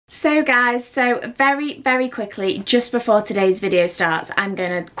So guys, very quickly, just before today's video starts, I'm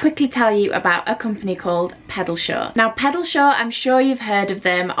going to quickly tell you about a company called PedalSure. Now PedalSure, I'm sure you've heard of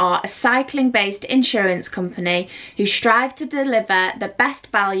them, are a cycling based insurance company who strive to deliver the best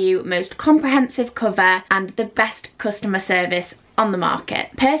value, most comprehensive cover and the best customer service on the market.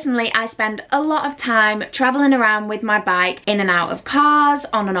 Personally, I spend a lot of time traveling around with my bike, in and out of cars,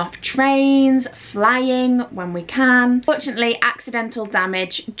 on and off trains, flying when we can. Fortunately, accidental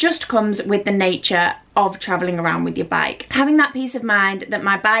damage just comes with the nature of traveling around with your bike. Having that peace of mind that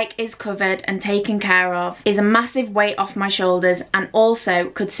my bike is covered and taken care of is a massive weight off my shoulders, and also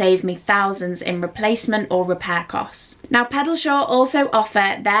could save me thousands in replacement or repair costs. Now PedalSure also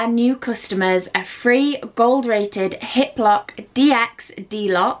offer their new customers a free gold rated HIPLOK DX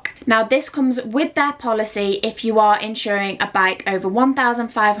D-Lock. Now this comes with their policy if you are insuring a bike over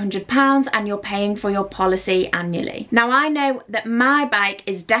 £1,500 and you're paying for your policy annually. Now I know that my bike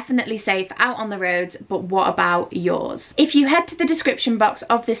is definitely safe out on the roads, but what about yours? If you head to the description box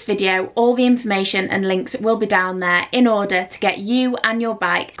of this video, all the information and links will be down there in order to get you and your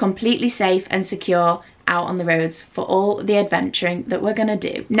bike completely safe and secure out on the roads for all the adventuring that we're gonna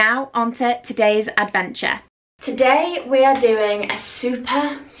do. Now on to today's adventure. Today we are doing a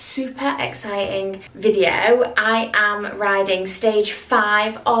super exciting video. I am riding stage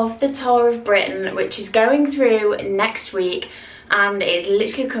 5 of the Tour of Britain, which is going through next week, and it's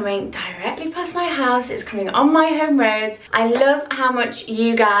literally coming directly past my house. It's coming on my home roads. I love how much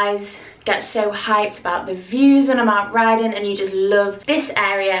you guys get so hyped about the views when I'm out riding, and you just love this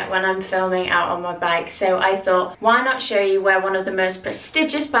area when I'm filming out on my bike. So I thought, why not show you where one of the most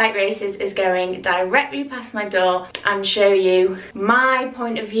prestigious bike races is going directly past my door, and show you my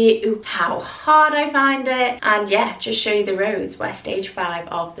point of view, how hard I find it, and yeah, just show you the roads where stage 5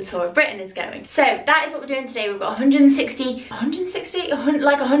 of the Tour of Britain is going. So that is what we're doing today. We've got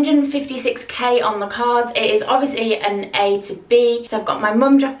 156k on the cards. It is obviously an A to B, so I've got my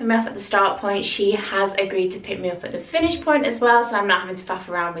mum dropping me off at the start point. She has agreed to pick me up at the finish point as well, so I'm not having to faff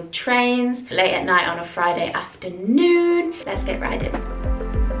around with trains late at night on a Friday afternoon. Let's get riding.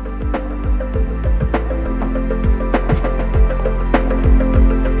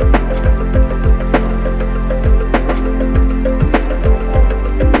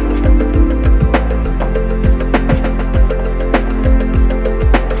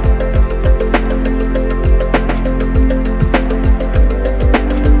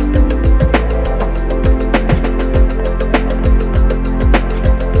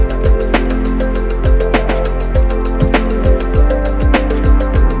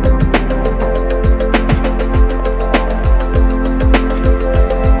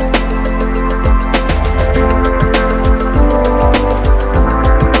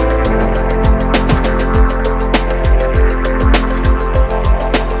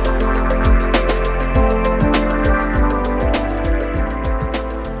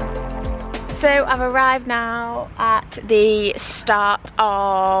 So I've arrived now at the start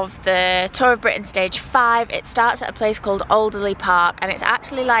of the Tour of Britain stage 5. It starts at a place called Alderley Park, and it's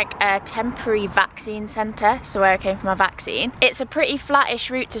actually like a temporary vaccine centre, so where I came for my vaccine. It's a pretty flattish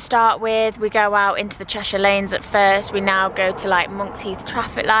route to start with. We go out into the Cheshire Lanes at first. We now go to like Monk's Heath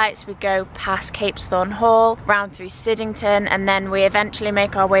traffic lights. We go past Capesthorne Hall, round through Siddington, and then we eventually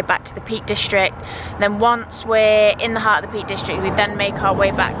make our way back to the Peak District. Then once we're in the heart of the Peak District, we then make our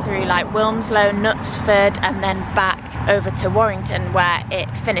way back through like Wilmslow, Knutsford, and then back over to Warrington where it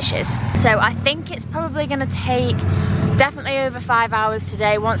finishes. So I think it's probably going to take definitely over 5 hours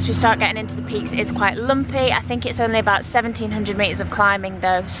today. Once we start getting into the peaks, it's quite lumpy. I think it's only about 1700 meters of climbing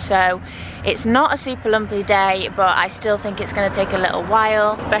though, so it's not a super lumpy day, but I still think it's going to take a little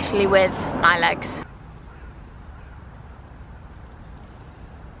while, especially with my legs.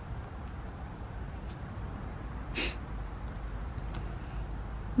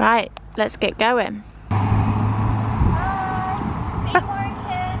 Right, let's get going.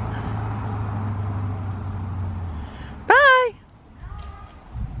 Bye!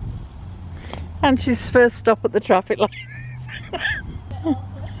 And she's first stop at the traffic lights.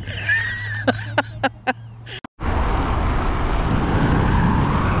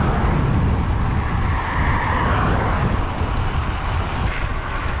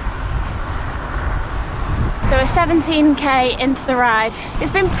 So we're 17k into the ride.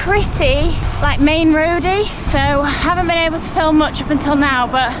 It's been pretty like main roady, so haven't been able to film much up until now,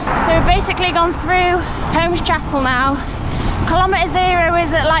 but so we've basically gone through Holmes Chapel now. Kilometre 0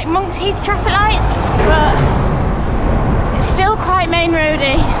 is at like Monk's Heath traffic lights, but it's still quite main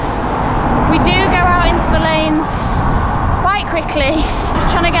roady. We do go out into the lanes quite quickly,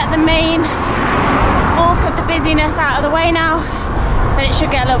 just trying to get the main bulk of the busyness out of the way now. then it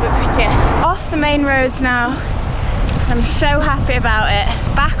should get a little bit prettier. Off the main roads now. I'm so happy about it.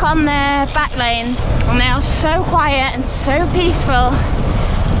 Back on the back lanes, and they are so quiet and so peaceful.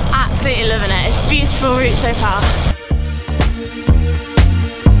 Absolutely loving it. It's a beautiful route so far.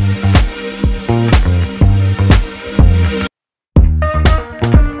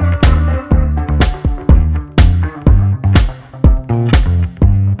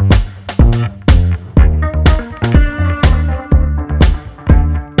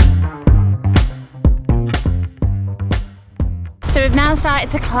 So we've now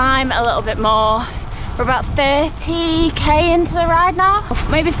started to climb a little bit more. We're about 30k into the ride now,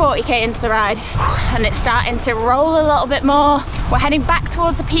 maybe 40k into the ride, and it's starting to roll a little bit more. We're heading back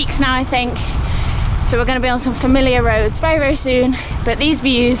towards the peaks now, I think, so we're going to be on some familiar roads very, very soon. But these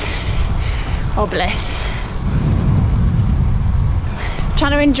views are bliss. I'm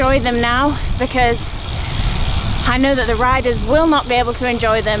trying to enjoy them now because I know that the riders will not be able to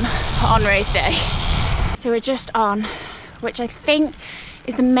enjoy them on race day. So we're just on, which I think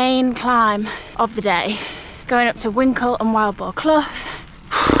is the main climb of the day, going up to Winkle and Wild Boar Clough.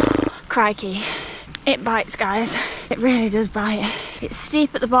 Crikey, it bites, guys. It really does bite. It's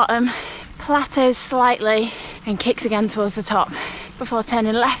steep at the bottom, plateaus slightly, and kicks again towards the top before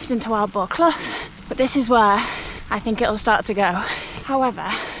turning left into Wild Boar Clough. But this is where I think it'll start to go.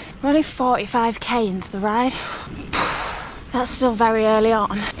 However, we're only 45k into the ride. That's still very early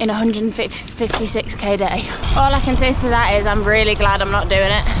on in a 156k day. All I can say to that is I'm really glad I'm not doing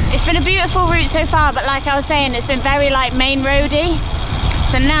it. It's been a beautiful route so far, but like I was saying, it's been very like main roady.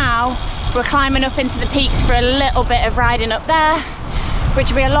 So now we're climbing up into the peaks for a little bit of riding up there, which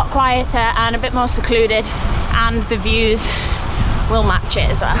will be a lot quieter and a bit more secluded, and the views will match it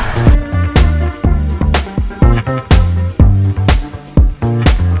as well.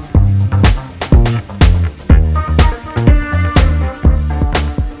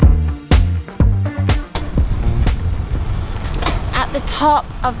 Top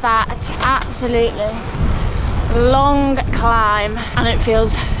of that absolutely long climb, and it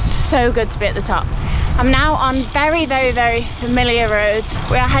feels so good to be at the top. I'm now on very, very, very familiar roads.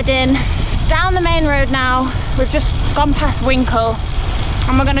 We are heading down the main road now. We've just gone past Winkle,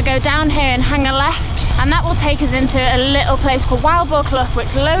 and we're going to go down here and hang a left, and that will take us into a little place called Wild Boar Clough,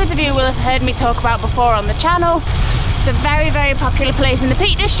 which loads of you will have heard me talk about before on the channel. It's a very, very popular place in the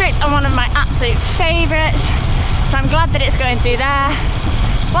Peak District and one of my absolute favourites. So I'm glad that it's going through there.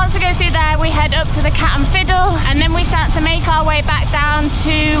 Once we go through there, we head up to the Cat and Fiddle, and then we start to make our way back down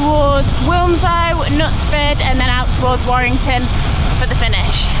towards Wilmslow, Knutsford, and then out towards Warrington for the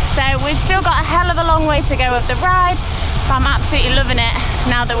finish. So we've still got a hell of a long way to go of the ride, but I'm absolutely loving it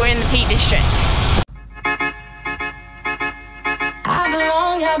now that we're in the Peak District. I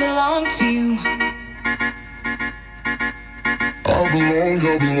belong to you. I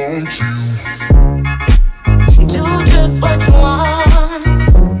belong to you. Do just what you want.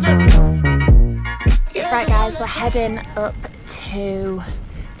 Right guys, we're heading up to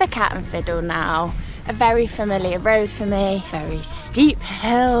the Cat and Fiddle now. A very familiar road for me, very steep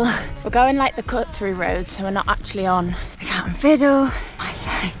hill. We're going like the cut through road, so we're not actually on the Cat and Fiddle. My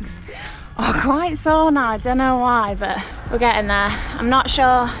legs are quite sore now, I don't know why, but we're getting there. I'm not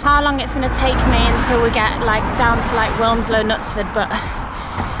sure how long it's going to take me until we get like down to like Wilmslow, Knutsford, but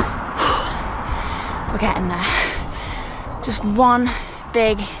we're getting there. Just one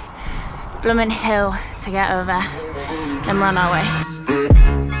big blooming hill to get over, and we're on our way.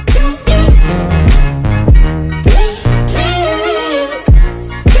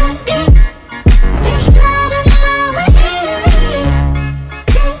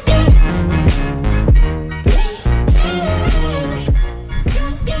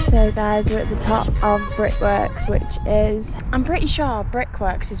 So guys, we're at the top of Brickworks, which is, I'm pretty sure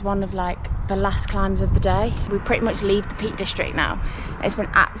Brickworks is one of like the last climbs of the day. We pretty much leave the Peak District now. It's been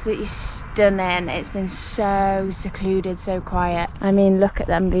absolutely stunning. It's been so secluded, so quiet. I mean, look at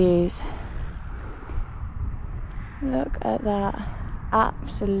them views. Look at that.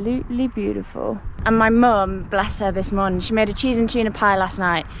 Absolutely beautiful. And my mum, bless her, this morning, she made a cheese and tuna pie last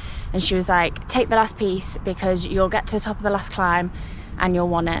night, and she was like, take the last piece because you'll get to the top of the last climb and you'll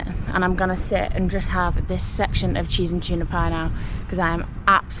want it. And I'm gonna sit and just have this section of cheese and tuna pie now because I am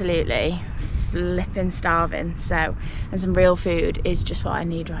absolutely flipping starving. So, and some real food is just what I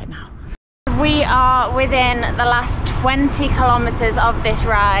need right now. We are within the last 20 kilometers of this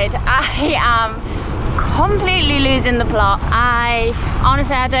ride. I am completely losing the plot.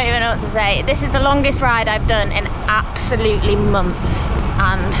 Honestly, I don't even know what to say. This is the longest ride I've done in absolutely months,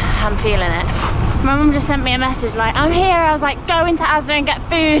 and I'm feeling it. My mum just sent me a message like, I'm here. I was like, go into Asda and get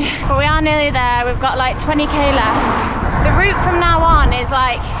food. But we are nearly there. We've got like 20k left. The route from now on is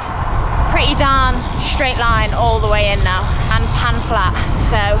like pretty darn straight line all the way in now, and pan flat,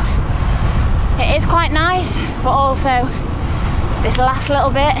 so it is quite nice, but also this last little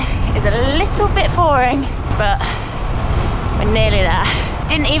bit is a little bit boring, but we're nearly there.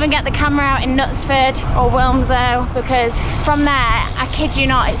 Didn't even get the camera out in Knutsford or Wilmslow, because from there, I kid you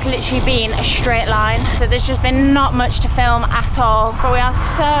not, it's literally been a straight line. So there's just been not much to film at all. But we are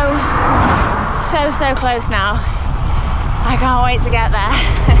so close now. I can't wait to get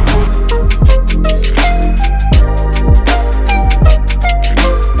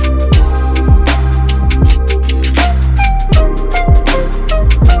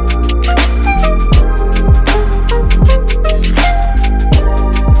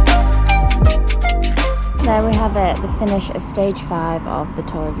There we have it, the finish of stage 5 of the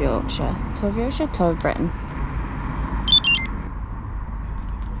Tour of Yorkshire. Tour of Yorkshire? Tour of Britain.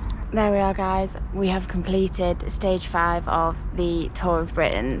 There we are, guys. We have completed stage 5 of the Tour of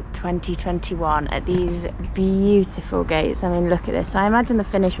Britain 2021 at these beautiful gates. I mean, look at this. So I imagine the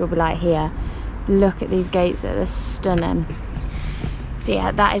finish will be like here. Look at these gates, they're stunning. So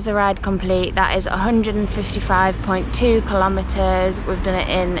yeah, that is the ride complete. That is 155.2 kilometers. We've done it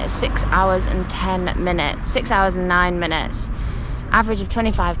in 6 hours and 10 minutes, 6 hours and 9 minutes. Average of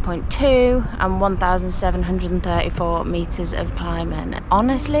 25.2 and 1,734 meters of climbing.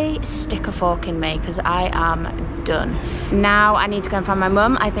 Honestly, stick a fork in me, because I am done. Now I need to go and find my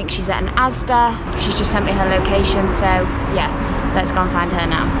mum. I think she's at an Asda. She's just sent me her location, so yeah, let's go and find her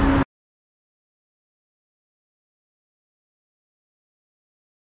now.